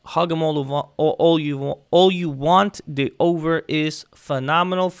 Hug him all you want. The over is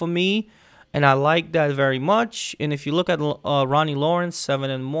phenomenal for me, and I like that very much. And if you look at Ronnie Lawrence,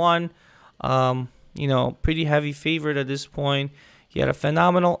 7-1, you know, pretty heavy favorite at this point. He had a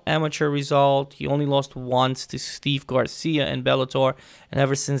phenomenal amateur result. He only lost once to Steve Garcia in Bellator, and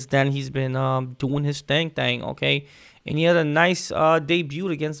ever since then he's been doing his thing, okay. And he had a nice debut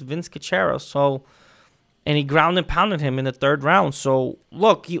against Vince Cachero, so. And he ground and pounded him in the 3rd round. So,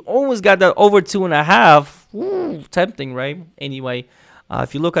 look, he almost got that over 2.5. Ooh, tempting, right? Anyway,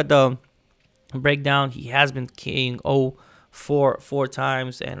 if you look at the breakdown, he has been KO four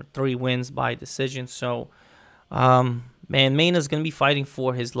times and 3 wins by decision. So, man, Maina's going to be fighting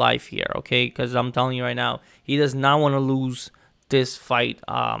for his life here, okay? Because I'm telling you right now, he does not want to lose this fight.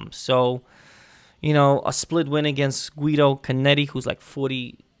 So, you know, a split win against Guido Canetti, who's like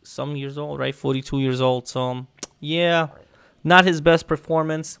 40-some years old, right? 42 years old. So, yeah, not his best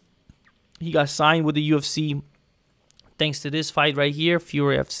performance. He got signed with the UFC thanks to this fight right here,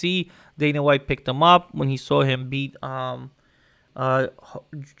 Fury FC. Dana White picked him up when he saw him beat Jose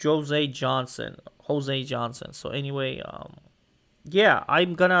Johnson. So, anyway, yeah,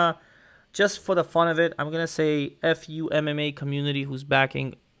 I'm going to, just for the fun of it, I'm going to say FU MMA community who's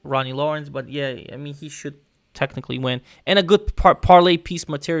backing Ronnie Lawrence. But, yeah, I mean, he should technically win, and a good parlay piece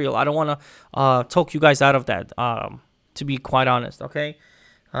material. I don't want to talk you guys out of that, to be quite honest, okay?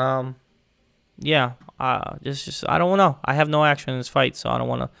 Yeah, just I don't know. I have no action in this fight, so I don't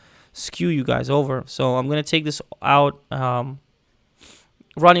want to skew you guys over. So I'm going to take this out.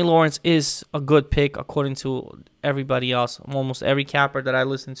 Ronnie Lawrence is a good pick according to everybody else. Almost every capper that I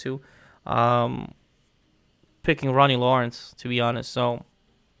listen to picking Ronnie Lawrence, to be honest. So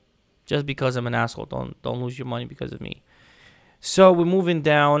just because I'm an asshole, don't lose your money because of me. So we're moving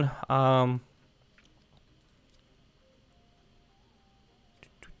down.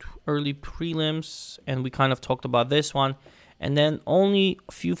 Early prelims, and we kind of talked about this one. And then only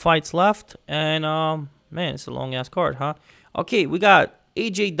a few fights left. And, man, it's a long-ass card, huh? Okay, we got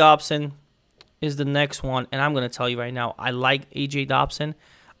AJ Dobson is the next one. And I'm going to tell you right now, I like AJ Dobson.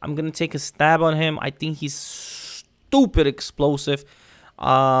 I'm going to take a stab on him. I think he's stupid explosive.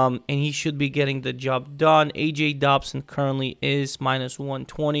 And he should be getting the job done. AJ Dobson currently is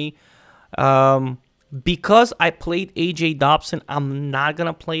 -120. Because I played AJ Dobson, I'm not going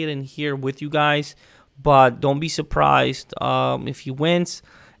to play it in here with you guys. But don't be surprised if he wins.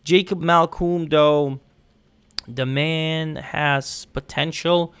 Jacob Malkoum, though, the man has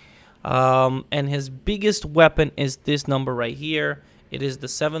potential. And his biggest weapon is this number right here. It is the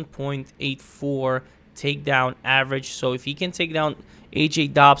 7.84 takedown average. So if he can take down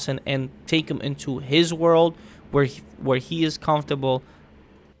AJ Dobson and take him into his world where he is comfortable.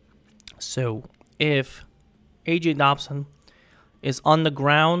 So if AJ Dobson is on the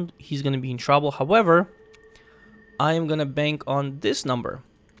ground, he's going to be in trouble. However, I am going to bank on this number.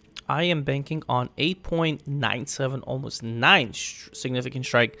 I am banking on 8.97, almost 9 significant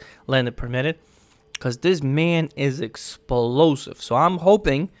strike landed per minute, because this man is explosive. So I'm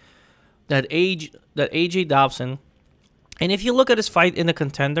hoping that AJ Dobson, and if you look at his fight in the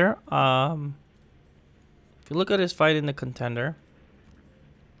Contender,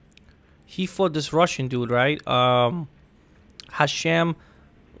 he fought this Russian dude, right? Hashem.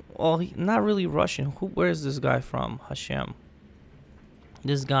 Well, not really Russian. Where is this guy from? Hashem.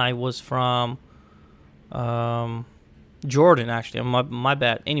 This guy was from Jordan, actually. My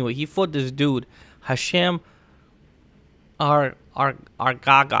bad. Anyway, he fought this dude, Hashem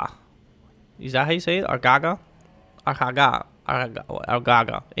Argaga. Is that how you say it? Argaga?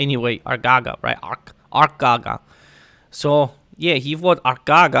 Argaga. Anyway, Argaga, right? Argaga. So, yeah, he fought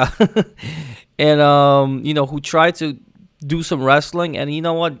Argaga. And, you know, who tried to do some wrestling. And you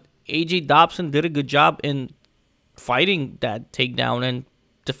know what? AJ Dobson did a good job in fighting that takedown and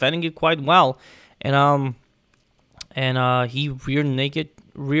defending it quite well. And he rear naked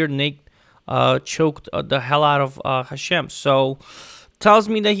choked the hell out of Hashem. So tells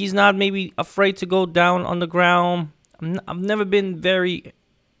me that he's not maybe afraid to go down on the ground. I've never been very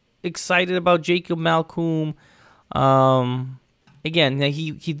excited about Jacob Malkoum. Again,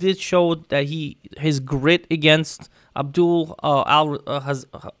 he did show that his grit against Abdul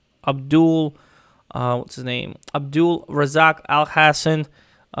what's his name? Abdul Razak Al Hassan.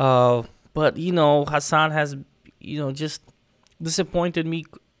 But Hassan has just disappointed me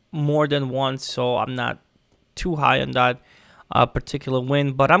more than once, so I'm not too high on that particular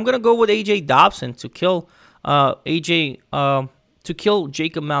win. But I'm gonna go with AJ Dobson to kill to kill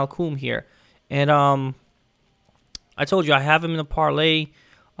Jacob Malkoum here. And I told you I have him in a parlay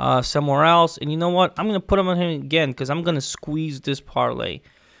somewhere else, and you know what? I'm gonna put him on him again because I'm gonna squeeze this parlay.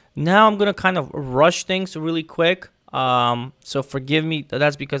 Now I'm gonna kind of rush things really quick. So forgive me.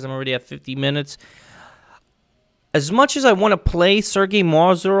 That's because I'm already at 50 minutes. As much as I want to play Sergey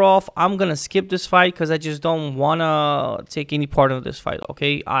Morozov, I'm going to skip this fight because I just don't want to take any part of this fight,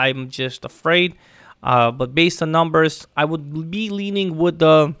 okay? I'm just afraid. But based on numbers, I would be leaning with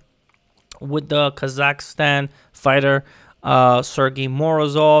the Kazakhstan fighter, Sergey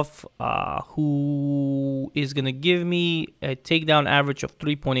Morozov, who is going to give me a takedown average of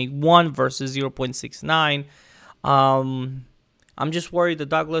 3.81 versus 0.69. I'm just worried that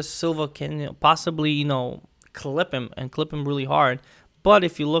Douglas Silva can possibly, clip him really hard. But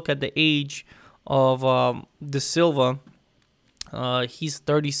if you look at the age of De Silva, he's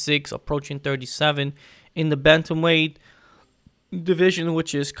 36, approaching 37 in the bantamweight division,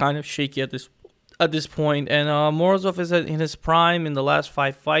 which is kind of shaky at this point. And Morozov is in his prime. In the last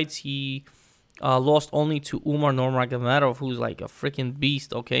 5 fights, he lost only to Umar Nurmagomedov, who's like a freaking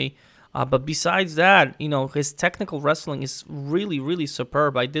beast, okay? But besides that, his technical wrestling is really, really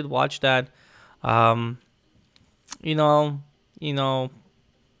superb. I did watch that. I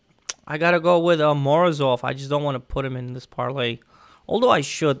gotta go with Morozov. I just don't want to put him in this parlay, although I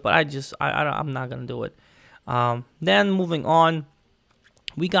should, but I'm not gonna do it. Then moving on,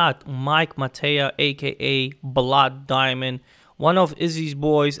 we got Mike Matea, aka Blood Diamond, one of Izzy's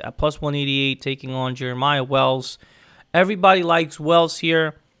boys at plus 188, taking on Jeremiah Wells. Everybody likes Wells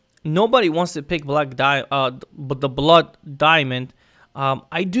here. Nobody wants to pick the Blood Diamond.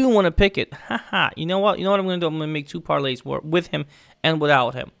 I do want to pick it. You know what? I'm going to do? I'm going to make 2 parlays with him and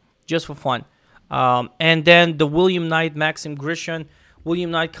without him, just for fun. And then the William Knight, Maxim Grishin. William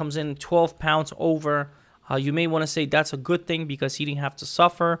Knight comes in 12 pounds over. You may want to say that's a good thing because he didn't have to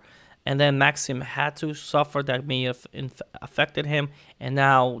suffer. And then Maxim had to suffer. That may have affected him. And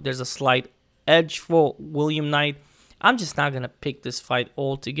now there's a slight edge for William Knight. I'm just not going to pick this fight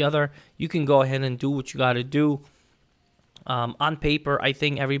altogether. You can go ahead and do what you got to do. On paper, I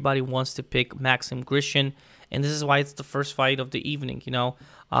think everybody wants to pick Maxim Grishin, and this is why it's the first fight of the evening.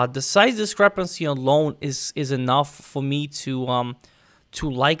 The size discrepancy alone is enough for me to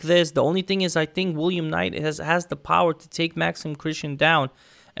like this. The only thing is, I think William Knight has the power to take Maxim Grishin down,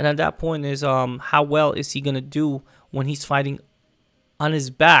 and at that point is how well is he gonna do when he's fighting on his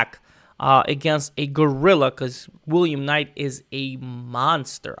back against a gorilla? Because William Knight is a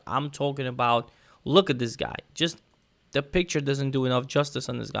monster. I'm talking about. Look at this guy. Just the picture doesn't do enough justice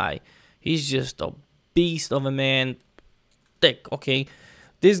on this guy. He's just a beast of a man. Thick, okay?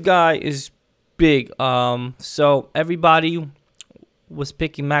 This guy is big. So everybody was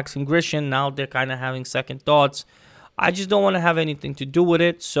picking Maxim Grishin. Now they're kind of having second thoughts. I just don't want to have anything to do with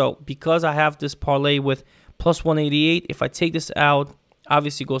it. So because I have this parlay with plus 188, if I take this out,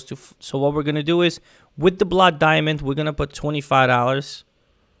 obviously goes to... So what we're going to do is, with the Blood Diamond, we're going to put $25.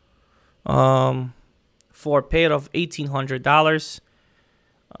 For a payout of $1,800.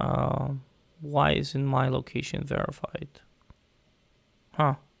 Why isn't my location verified?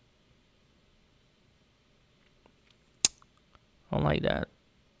 Huh. I don't like that.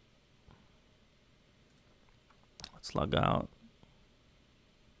 Let's log out.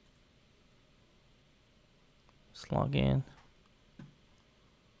 Let's log in.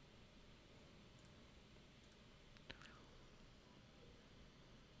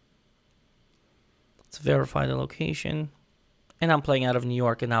 Let's verify the location. And I'm playing out of New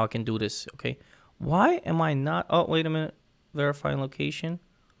York, and now I can do this, okay? Why am I not... Oh, wait a minute. Verifying location.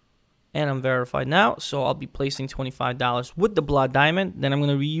 And I'm verified now, so I'll be placing $25 with the Blood Diamond. Then I'm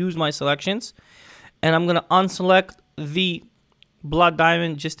going to reuse my selections. And I'm going to unselect the Blood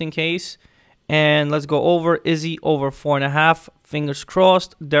Diamond just in case. And let's go over. Izzy over 4.5. Fingers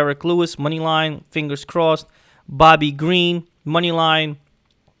crossed. Derek Lewis, money line. Fingers crossed. Bobby Green, money line.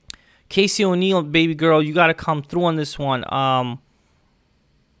 Casey O'Neill, baby girl, you got to come through on this one. Man,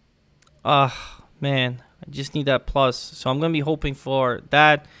 I just need that plus. So I'm going to be hoping for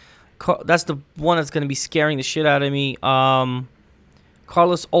that. That's the one that's going to be scaring the shit out of me. Carlos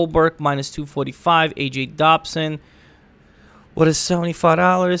Ulberg, minus 245. AJ Dobson. What is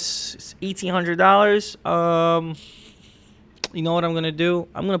 $75? It's $1,800. You know what I'm going to do?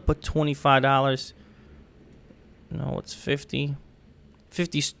 I'm going to put $25. No, it's $50.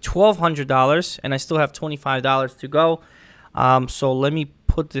 $1,200, and I still have $25 to go. So let me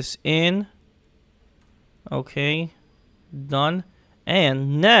put this in. Okay, done.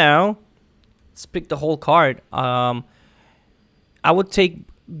 And now let's pick the whole card. I would take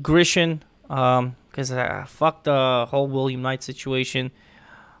Grishin because fuck the whole William Knight situation.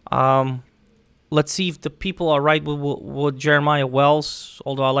 Let's see if the people are right with Jeremiah Wells.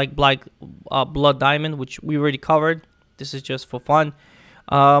 Although I like Blood Diamond, which we already covered. This is just for fun.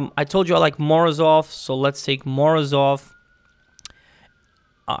 I told you I like Morozov, so let's take Morozov.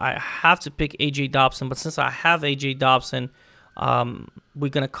 I have to pick AJ Dobson, but since I have AJ Dobson, we're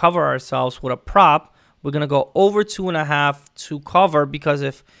going to cover ourselves with a prop. We're going to go over 2.5 to cover, because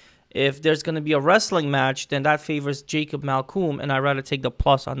if there's going to be a wrestling match, then that favors Jacob Malkoum, and I'd rather take the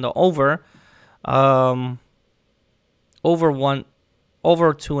plus on the over. Over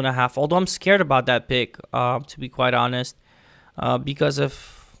 2.5. Although I'm scared about that pick, to be quite honest, because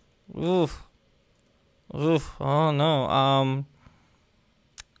if, oh no,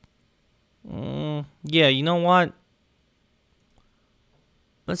 yeah, you know what?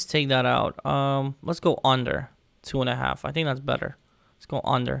 Let's take that out. Let's go under 2.5. I think that's better. Let's go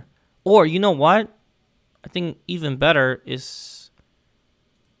under. Or you know what? I think even better is,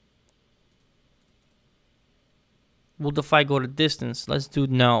 will the fight go to distance? Let's do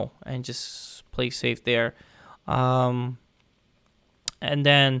no and just play safe there. And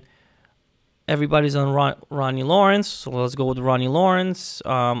then everybody's on Ronnie Lawrence, so let's go with Ronnie Lawrence.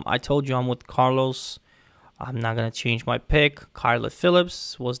 I told you I'm with Carlos. I'm not going to change my pick. Kyler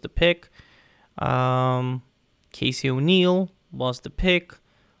Phillips was the pick. Casey O'Neill was the pick.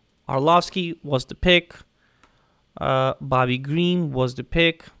 Arlovsky was the pick. Bobby Green was the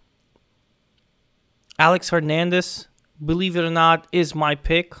pick. Alex Hernandez, believe it or not, is my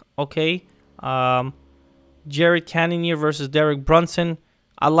pick. Okay. Jared Cannonier versus Derek Brunson.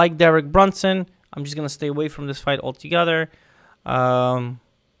 I like Derek Brunson. I'm just going to stay away from this fight altogether. The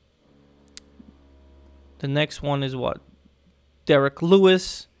next one is what? Derek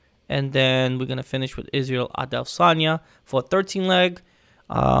Lewis. And then we're going to finish with Israel Adesanya for a 13 leg.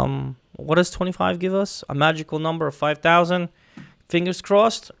 What does 25 give us? A magical number of 5,000. Fingers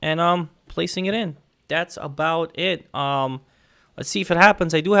crossed. And placing it in. That's about it. Let's see if it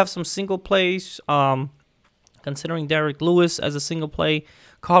happens. I do have some single plays. Considering Derek Lewis as a single play,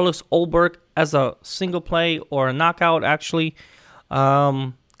 Carlos Ulberg as a single play or a knockout, actually.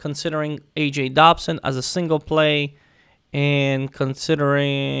 Considering AJ Dobson as a single play, and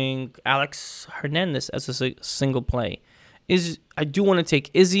considering Alex Hernandez as a single play. I do want to take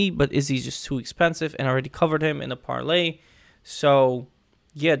Izzy, but Izzy's just too expensive, and I already covered him in a parlay. So,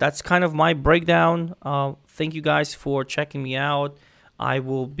 yeah, that's kind of my breakdown. Thank you guys for checking me out. I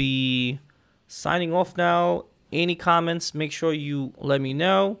will be signing off now. Any comments, make sure you let me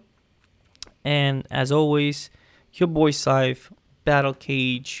know. And as always, your boy Saif, Battle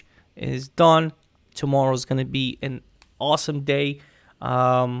Cage is done. Tomorrow's going to be an awesome day.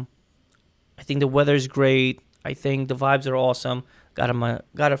 I think the weather is great. I think the vibes are awesome.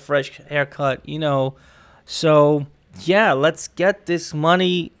 Got a fresh haircut, you know. So, yeah, let's get this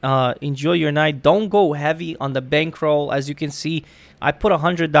money. Enjoy your night. Don't go heavy on the bankroll. As you can see, I put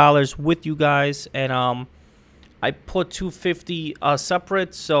 $100 with you guys, and I put $250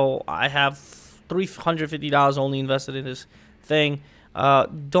 separate, so I have $350 only invested in this thing.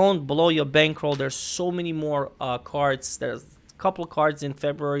 Don't blow your bankroll. There's so many more cards. There's a couple of cards in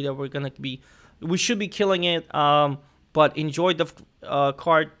February that we should be killing it. But enjoy the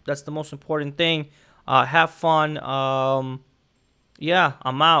card. That's the most important thing. Have fun. Yeah,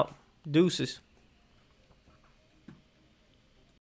 I'm out. Deuces.